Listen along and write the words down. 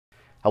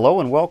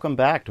Hello and welcome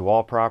back to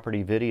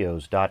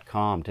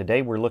allpropertyvideos.com.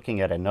 Today we're looking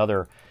at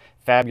another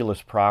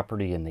fabulous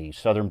property in the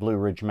southern Blue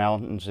Ridge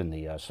Mountains in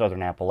the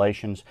southern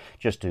Appalachians.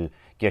 Just to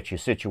get you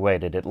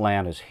situated,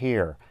 Atlanta's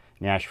here,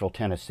 Nashville,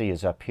 Tennessee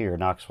is up here,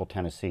 Knoxville,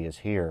 Tennessee is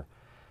here,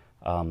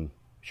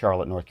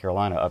 Charlotte, North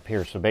Carolina up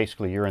here. So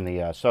basically you're in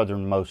the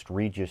southernmost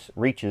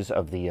reaches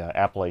of the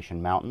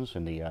Appalachian Mountains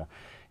in the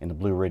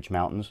Blue Ridge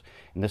Mountains.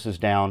 And this is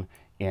down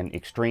in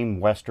extreme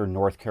western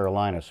North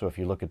Carolina. So if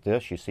you look at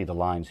this, you see the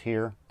lines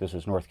here. This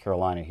is North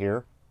Carolina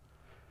here.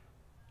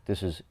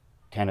 This is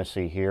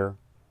Tennessee here.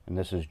 And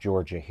this is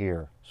Georgia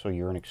here. So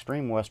you're in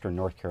extreme western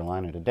North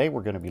Carolina. Today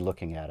we're going to be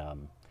looking at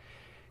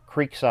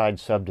Creekside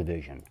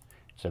Subdivision.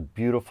 It's a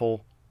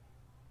beautiful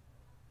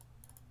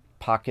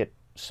pocket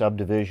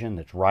subdivision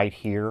that's right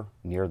here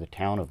near the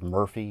town of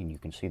Murphy. And you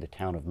can see the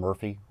town of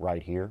Murphy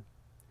right here.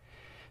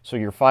 So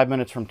you're 5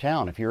 minutes from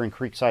town. If you're in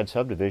Creekside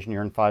Subdivision,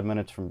 you're in 5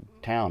 minutes from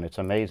town. It's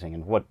amazing.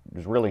 And what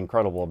is really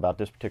incredible about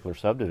this particular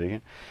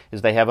subdivision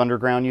is they have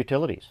underground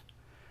utilities.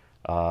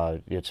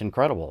 It's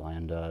incredible.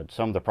 And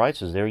some of the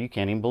prices there you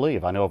can't even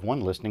believe. I know of one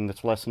listing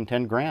that's less than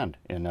 10 grand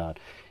in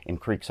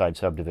Creekside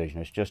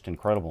Subdivision. It's just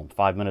incredible.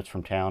 5 minutes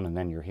from town, and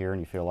then you're here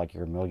and you feel like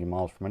you're a million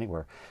miles from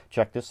anywhere.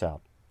 Check this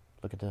out.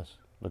 Look at this.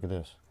 Look at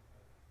this.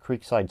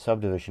 Creekside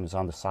Subdivision is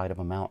on the side of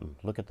a mountain.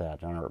 Look at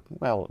that.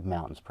 Well,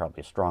 mountain's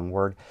probably a strong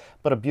word,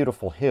 but a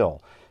beautiful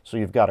hill. So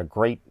you've got a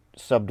great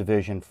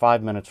subdivision,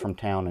 5 minutes from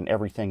town, and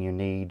everything you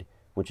need,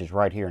 which is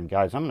right here. And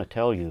guys, I'm going to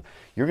tell you,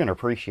 you're going to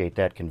appreciate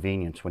that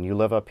convenience. When you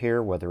live up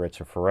here, whether it's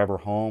a forever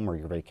home or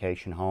your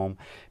vacation home,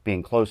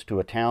 being close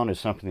to a town is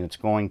something that's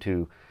going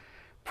to,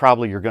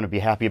 probably you're going to be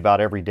happy about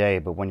every day.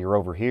 But when you're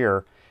over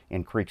here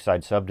in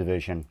Creekside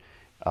Subdivision,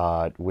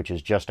 which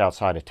is just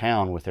outside of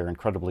town with their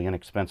incredibly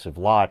inexpensive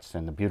lots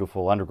and the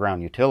beautiful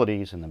underground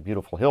utilities and the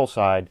beautiful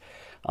hillside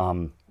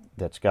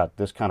that's got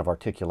this kind of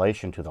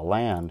articulation to the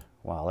land.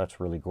 Wow, that's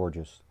really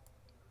gorgeous.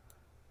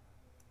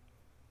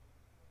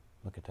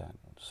 Look at that.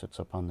 It sits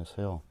up on this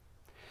hill.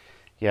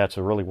 Yeah, it's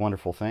a really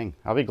wonderful thing.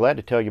 I'll be glad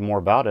to tell you more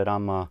about it.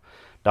 I'm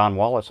Don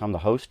Wallace. I'm the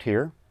host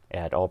here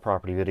at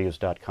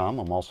allpropertyvideos.com.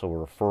 I'm also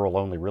a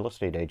referral-only real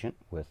estate agent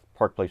with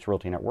Park Place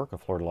Realty Network, a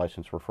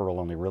Florida-licensed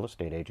referral-only real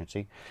estate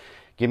agency.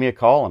 Give me a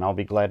call and I'll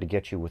be glad to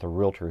get you with a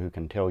realtor who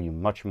can tell you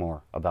much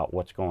more about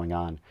what's going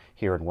on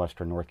here in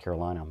western North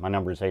Carolina. My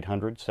number is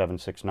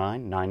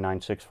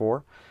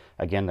 800-769-9964.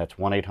 Again, that's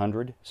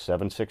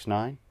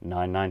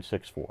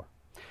 1-800-769-9964.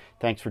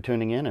 Thanks for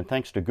tuning in, and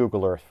thanks to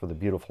Google Earth for the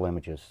beautiful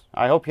images.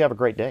 I hope you have a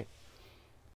great day.